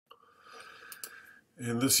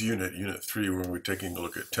In this unit, Unit 3, we're going to be taking a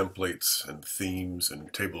look at templates and themes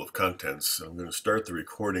and table of contents. I'm going to start the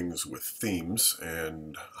recordings with themes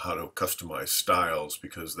and how to customize styles,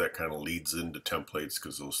 because that kind of leads into templates,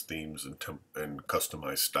 because those themes and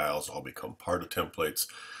customized styles all become part of templates.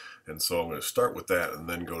 And so I'm going to start with that and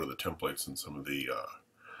then go to the templates and some of the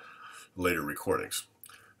later recordings.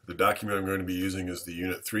 The document I'm going to be using is the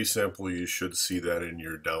Unit 3 sample. You should see that in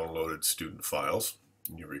your downloaded student files,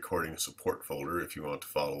 in your recording support folder, if you want to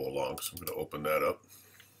follow along. So I'm going to open that up.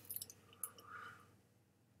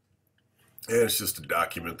 And it's just a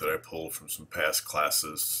document that I pulled from some past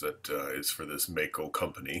classes that is for this Mako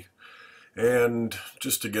company. And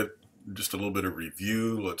just to get just a little bit of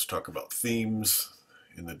review, let's talk about themes.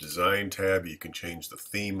 In the Design tab, you can change the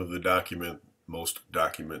theme of the document. Most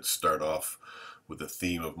documents start off with the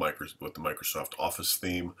theme of with the Microsoft Office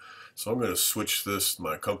theme. So I'm going to switch this.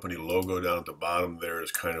 My company logo down at the bottom there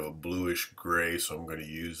is kind of a bluish gray, so I'm going to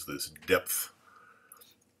use this depth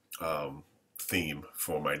theme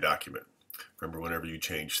for my document. Remember, whenever you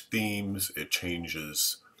change themes, it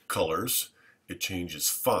changes colors, it changes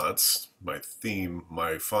fonts. My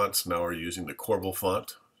fonts now are using the Corbel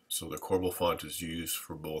font. So the Corbel font is used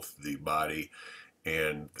for both the body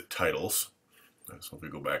and the titles. So if we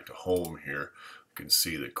go back to home here, you can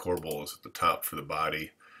see that Corbel is at the top for the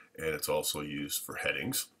body, and it's also used for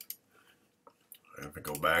headings. And if I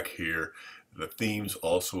go back here, the themes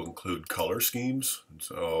also include color schemes. And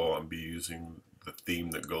so I'll be using the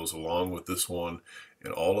theme that goes along with this one,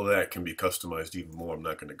 and all of that can be customized even more. I'm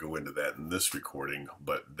not going to go into that in this recording,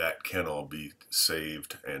 but that can all be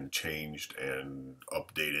saved and changed and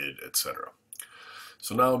updated, etc.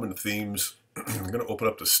 So now I'm in themes. I'm going to open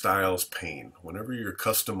up the Styles pane. Whenever you're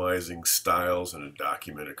customizing styles in a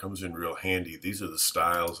document, it comes in real handy. These are the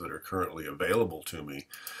styles that are currently available to me,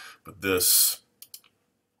 but this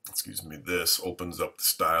opens up the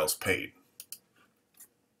Styles pane.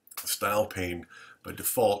 The Style pane by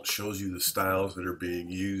default shows you the styles that are being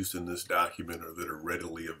used in this document or that are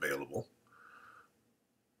readily available.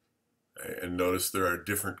 And notice there are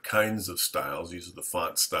different kinds of styles. These are the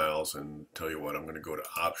font styles, and tell you what, I'm going to go to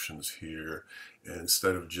options here, and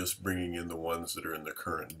instead of just bringing in the ones that are in the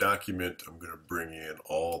current document, I'm going to bring in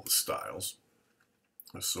all the styles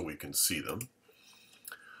so we can see them.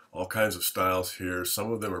 All kinds of styles here.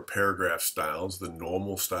 Some of them are paragraph styles. The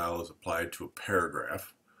normal style is applied to a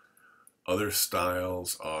paragraph. Other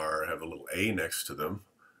styles have a little A next to them.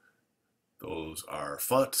 Those are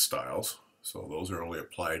font styles. So those are only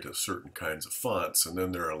applied to certain kinds of fonts. And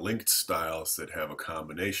then there are linked styles that have a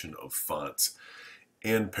combination of fonts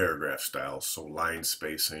and paragraph styles. So line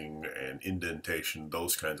spacing and indentation,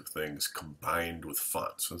 those kinds of things combined with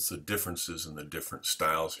fonts. So it's the differences in the different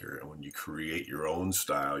styles here. And when you create your own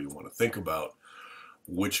style, you want to think about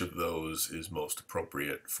which of those is most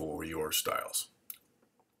appropriate for your styles.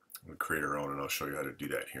 We'll create our own, and I'll show you how to do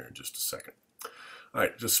that here in just a second. All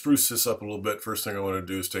right, just spruce this up a little bit. First thing I want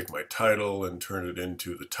to do is take my title and turn it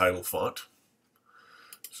into the title font.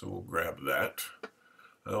 So we'll grab that.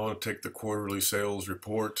 I want to take the quarterly sales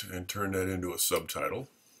report and turn that into a subtitle.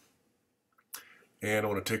 And I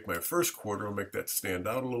want to take my first quarter and make that stand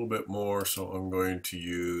out a little bit more, so I'm going to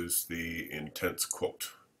use the intense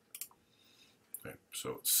quote. Okay,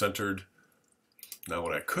 so it's centered. Now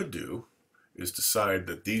what I could do is decide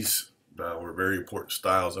that these now are very important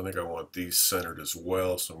styles. I think I want these centered as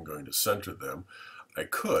well, so I'm going to center them. I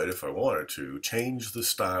could, if I wanted to, change the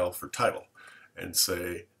style for title and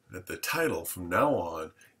say that the title from now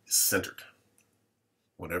on is centered.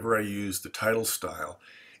 Whenever I use the title style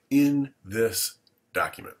in this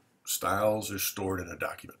document, styles are stored in a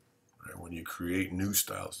document. Right? When you create new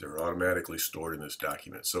styles, they're automatically stored in this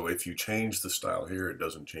document. So if you change the style here, it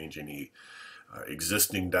doesn't change any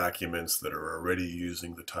existing documents that are already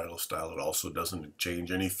using the title style. It also doesn't change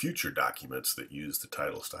any future documents that use the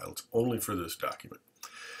title style. It's only for this document.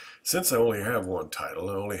 Since I only have one title,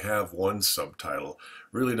 I only have one subtitle,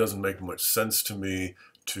 really doesn't make much sense to me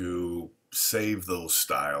to save those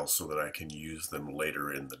styles so that I can use them later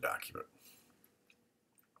in the document.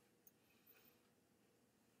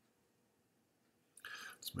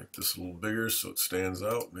 Let's make this a little bigger so it stands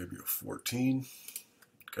out, maybe a 14.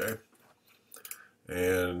 Okay.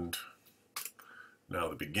 And now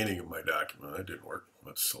the beginning of my document, that didn't work.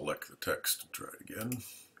 Let's select the text and try it again.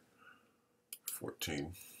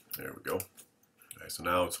 14, there we go. Okay, so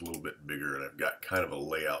now it's a little bit bigger, and I've got kind of a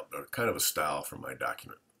layout, or kind of a style for my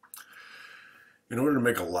document. In order to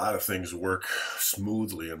make a lot of things work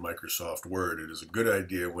smoothly in Microsoft Word, it is a good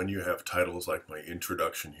idea when you have titles like my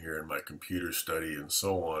introduction here and my computer study and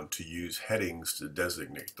so on to use headings to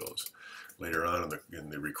designate those. Later on in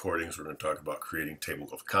the recordings, we're going to talk about creating table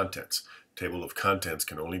of contents. Table of contents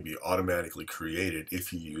can only be automatically created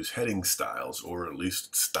if you use heading styles, or at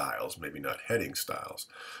least styles, maybe not heading styles,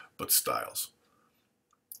 but styles.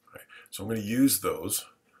 Right. So I'm going to use those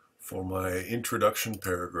for my introduction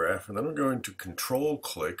paragraph, and then I'm going to control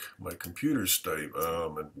click my computer study,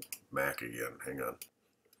 and Mac again, hang on.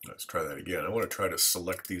 Let's try that again. I want to try to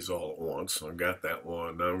select these all at once. So I've got that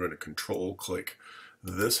one. Now I'm going to control click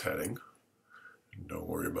this heading. Don't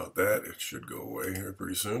worry about that. It should go away here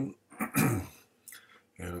pretty soon. And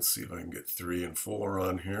let's see if I can get 3 and 4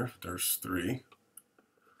 on here. There's 3.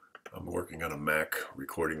 I'm working on a Mac,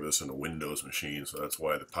 recording this in a Windows machine, so that's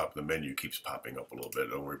why the menu keeps popping up a little bit.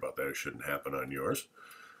 Don't worry about that. It shouldn't happen on yours.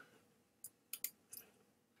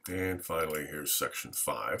 And finally, here's section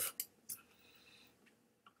 5.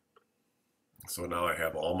 So now I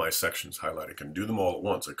have all my sections highlighted. I can do them all at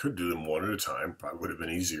once. I could do them one at a time. Probably would have been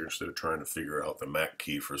easier instead of trying to figure out the Mac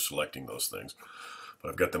key for selecting those things. But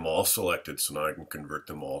I've got them all selected, so now I can convert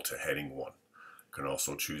them all to heading 1. I can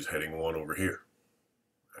also choose heading 1 over here.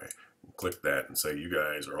 Okay. Click that and say you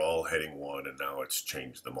guys are all heading 1, and now it's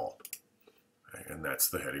changed them all. Okay. And that's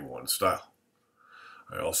the heading 1 style.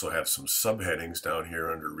 I also have some subheadings down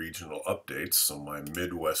here under regional updates. So my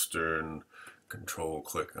Midwestern, control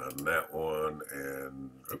click on that one, and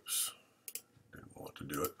oops, didn't want to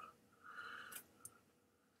do it.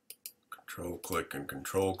 Control click and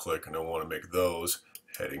control click, and I want to make those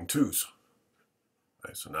heading 2s.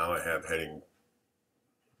 Right, so now I have heading,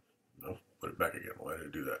 no, put it back again. Why did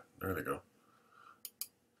I do that? There they go.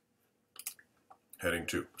 Heading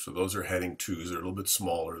 2. So those are heading 2s. They're a little bit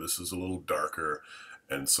smaller. This is a little darker,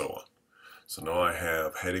 and so on. So now I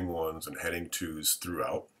have heading 1s and heading 2s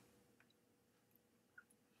throughout.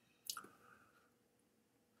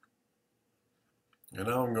 And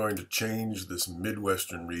now I'm going to change this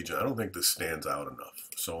Midwestern region. I don't think this stands out enough.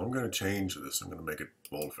 So I'm going to change this. I'm going to make it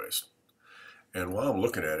boldface. And while I'm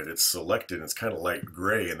looking at it, it's selected. It's kind of light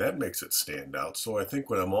gray, and that makes it stand out. So I think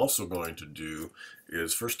what I'm also going to do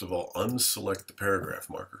is, first of all, unselect the paragraph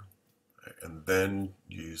marker. And then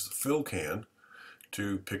use the fill can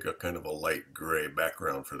to pick a kind of a light gray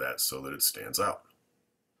background for that so that it stands out.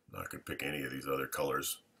 Now I could pick any of these other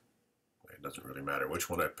colors. It doesn't really matter which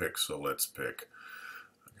one I pick, so let's pick,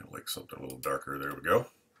 like something a little darker. There we go.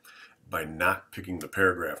 By not picking the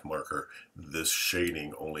paragraph marker, this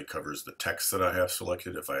shading only covers the text that I have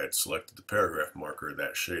selected. If I had selected the paragraph marker,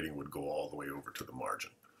 that shading would go all the way over to the margin.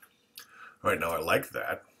 All right, now I like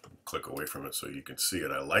that. Click away from it so you can see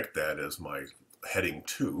it. I like that as my heading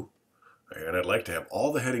 2. And I'd like to have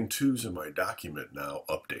all the heading 2s in my document now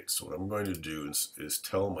update. So what I'm going to do is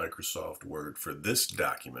tell Microsoft Word, for this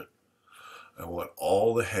document, I want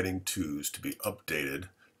all the heading 2s to be updated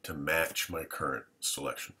to match my current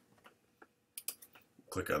selection.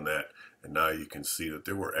 Click on that, and now you can see that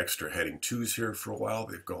there were extra heading 2s here for a while.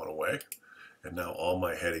 They've gone away, and now all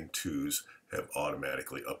my heading 2s have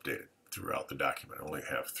automatically updated throughout the document. I only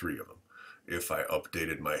have 3 of them. If I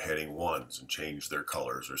updated my heading 1s and changed their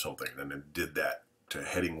colors or something, and then did that to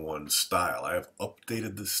heading 1 style, I have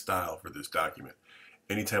updated the style for this document.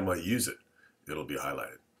 Anytime I use it, it'll be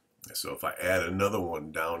highlighted. So if I add another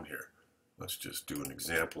one down here, let's just do an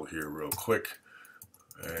example here real quick.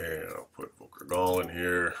 And I'll put Volker Gall in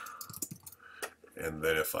here. And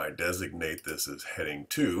then if I designate this as heading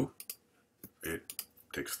 2, it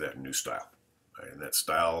takes that new style. And that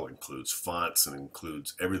style includes fonts and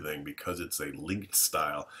includes everything. Because it's a linked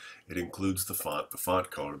style, it includes the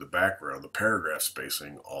font color, the background, the paragraph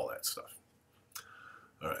spacing, all that stuff.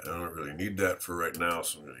 All right, I don't really need that for right now,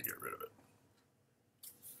 so I'm going to get rid of it.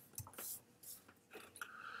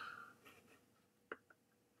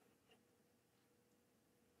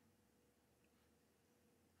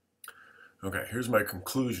 Okay, here's my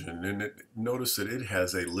conclusion, and notice that it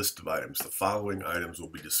has a list of items. The following items will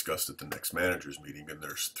be discussed at the next manager's meeting, and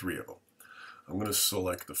there's 3 of them. I'm going to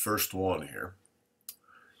select the first one here,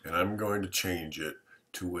 and I'm going to change it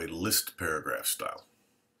to a list paragraph style.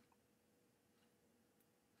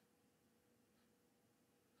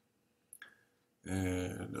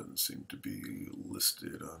 And it doesn't seem to be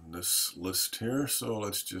listed on this list here, so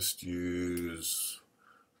let's just use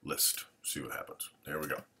list, see what happens. There we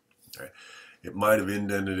go. Okay. It might have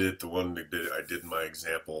indented it, the one that I did in my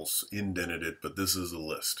examples indented it, but this is a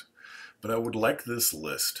list. But I would like this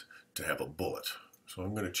list to have a bullet. So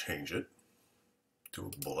I'm going to change it to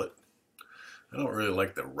a bullet. I don't really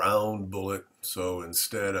like the round bullet, so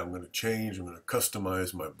instead I'm going to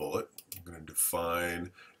customize my bullet. I'm going to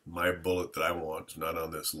define my bullet that I want. It's not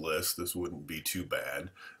on this list. This wouldn't be too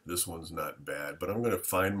bad. This one's not bad, but I'm going to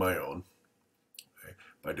find my own.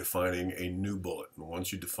 by defining a new bullet. And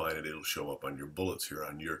once you define it, it'll show up on your bullets here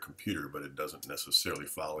on your computer, but it doesn't necessarily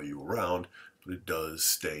follow you around, but it does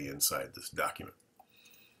stay inside this document.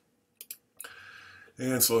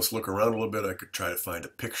 And so let's look around a little bit. I could try to find a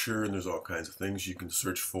picture, and there's all kinds of things you can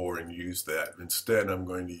search for and use that. Instead, I'm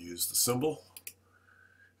going to use the symbol.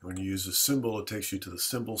 When you use a symbol, it takes you to the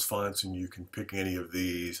symbols fonts, and you can pick any of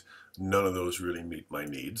these. None of those really meet my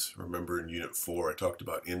needs. Remember in Unit 4, I talked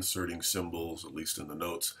about inserting symbols, at least in the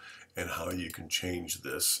notes, and how you can change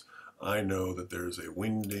this. I know that there's a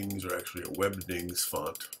Wingdings, or actually a Webdings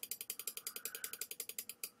font,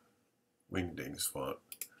 Wingdings font,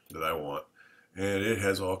 that I want. And it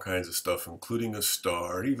has all kinds of stuff, including a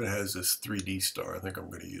star. It even has this 3D star. I think I'm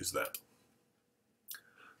going to use that.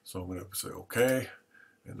 So I'm going to say OK.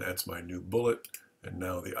 And that's my new bullet, and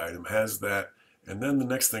now the item has that. And then the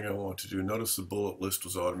next thing I want to do, notice the bullet list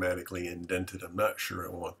was automatically indented. I'm not sure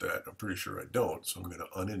I want that. I'm pretty sure I don't. So I'm going to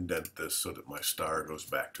unindent this so that my star goes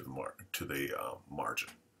back to the margin.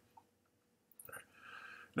 All right.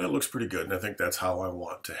 Now it looks pretty good, and I think that's how I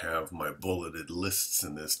want to have my bulleted lists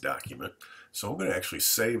in this document. So I'm going to actually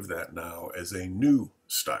save that now as a new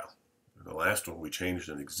style. In the last one, we changed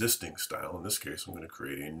an existing style. In this case, I'm going to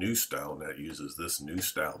create a new style, and that uses this new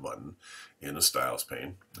style button in the styles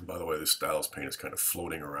pane. And by the way, this styles pane is kind of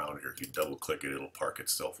floating around here. If you double click it, it'll park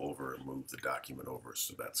itself over and move the document over,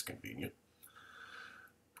 so that's convenient.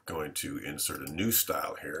 I'm going to insert a new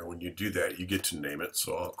style here. When you do that, you get to name it.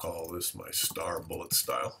 So I'll call this my star bullet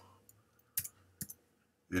style.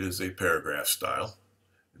 It is a paragraph style.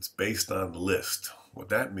 It's based on list. What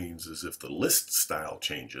that means is if the list style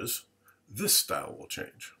changes, this style will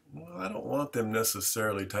change. Well, I don't want them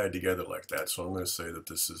necessarily tied together like that, so I'm going to say that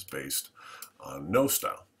this is based on no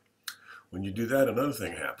style. When you do that, another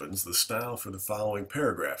thing happens. The style for the following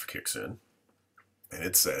paragraph kicks in, and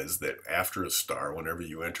it says that after a star, whenever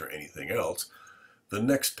you enter anything else, the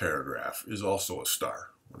next paragraph is also a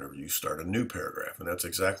star whenever you start a new paragraph. And that's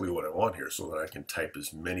exactly what I want here, so that I can type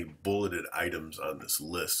as many bulleted items on this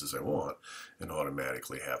list as I want and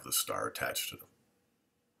automatically have the star attached to them.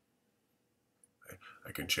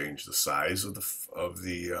 I can change the size of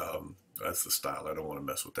the that's the style. I don't want to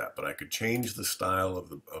mess with that, but I could change the style of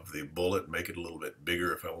the bullet, make it a little bit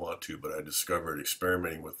bigger if I want to. But I discovered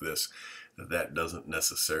experimenting with this that doesn't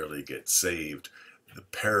necessarily get saved. The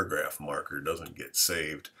paragraph marker doesn't get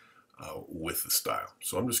saved with the style.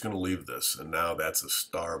 So I'm just going to leave this, and now that's a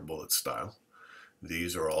star bullet style.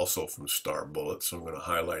 These are also from star bullets, so I'm going to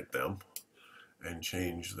highlight them and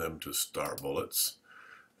change them to star bullets.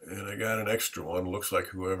 And I got an extra one. Looks like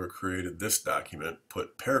whoever created this document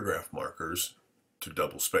put paragraph markers to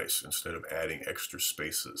double space instead of adding extra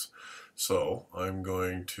spaces. So I'm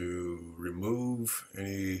going to remove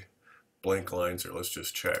any blank lines here. Let's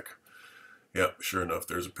just check. Yep, sure enough,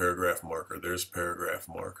 there's a paragraph marker. There's a paragraph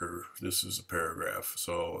marker. This is a paragraph.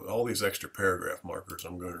 So all these extra paragraph markers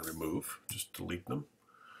I'm going to remove. Just delete them.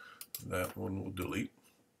 That one will delete.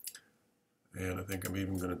 And I think I'm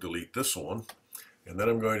even going to delete this one. And then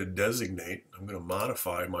I'm going to designate, I'm going to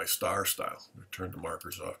modify my star style. I'm going to turn the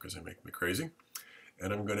markers off because they make me crazy.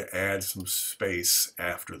 And I'm going to add some space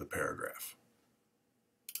after the paragraph.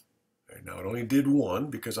 Okay, now it only did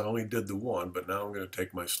one because I only did the one, but now I'm going to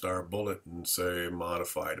take my star bullet and say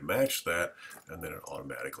modify to match that, and then it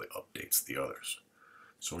automatically updates the others.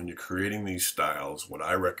 So when you're creating these styles, what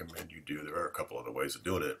I recommend you do, there are a couple other ways of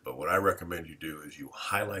doing it, but what I recommend you do is you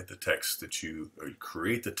highlight the text that you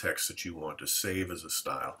create the text that you want to save as a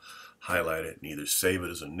style, highlight it, and either save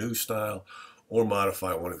it as a new style or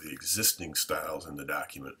modify one of the existing styles in the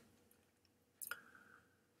document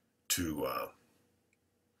to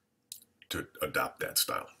adopt that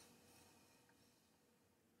style.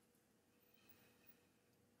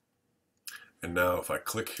 And now if I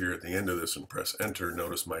click here at the end of this and press enter,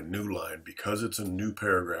 notice my new line, because it's a new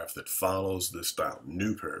paragraph that follows this style,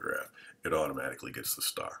 new paragraph, it automatically gets the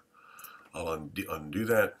star. I'll undo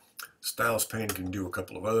that. Styles pane can do a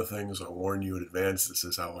couple of other things. I'll warn you in advance, this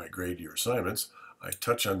is how I grade your assignments. I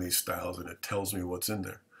touch on these styles and it tells me what's in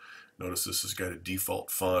there. Notice this has got a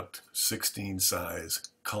default font, 16 size,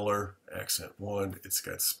 color, accent 1. It's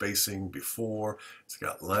got spacing before, it's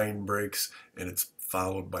got line breaks, and it's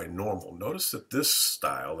followed by normal. Notice that this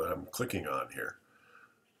style that I'm clicking on here,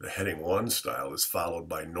 the heading 1 style, is followed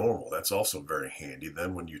by normal. That's also very handy.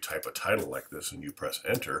 Then when you type a title like this and you press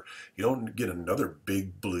enter, you don't get another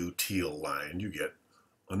big blue teal line, you get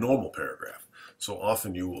a normal paragraph. So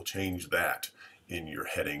often you will change that in your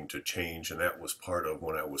heading to change, and that was part of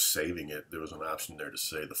when I was saving it. There was an option there to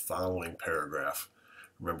say the following paragraph.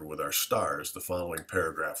 Remember with our stars, the following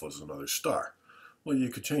paragraph was another star. Well, you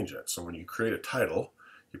could change that. So when you create a title,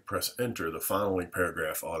 you press enter, the following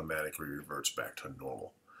paragraph automatically reverts back to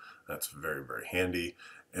normal. That's very, very handy.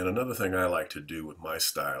 And another thing I like to do with my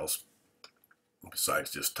styles,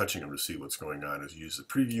 besides just touching them to see what's going on, is use the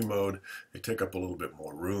preview mode. They take up a little bit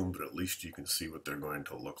more room, but at least you can see what they're going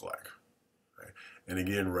to look like. Okay? And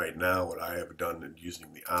again, right now, what I have done in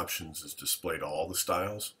using the options is displayed all the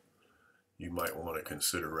styles. You might want to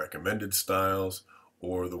consider recommended styles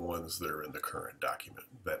or the ones that are in the current document.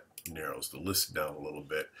 That narrows the list down a little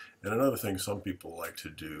bit. And another thing some people like to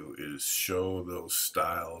do is show those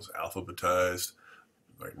styles alphabetized.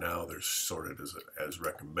 Right now they're sorted as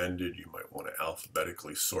recommended. You might want to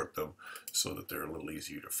alphabetically sort them so that they're a little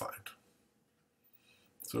easier to find.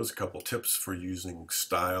 So there's a couple tips for using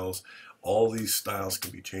styles. All these styles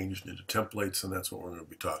can be changed into templates, and that's what we're going to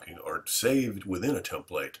be talking, or saved within a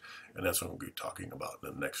template, and that's what we'll be talking about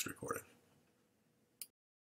in the next recording.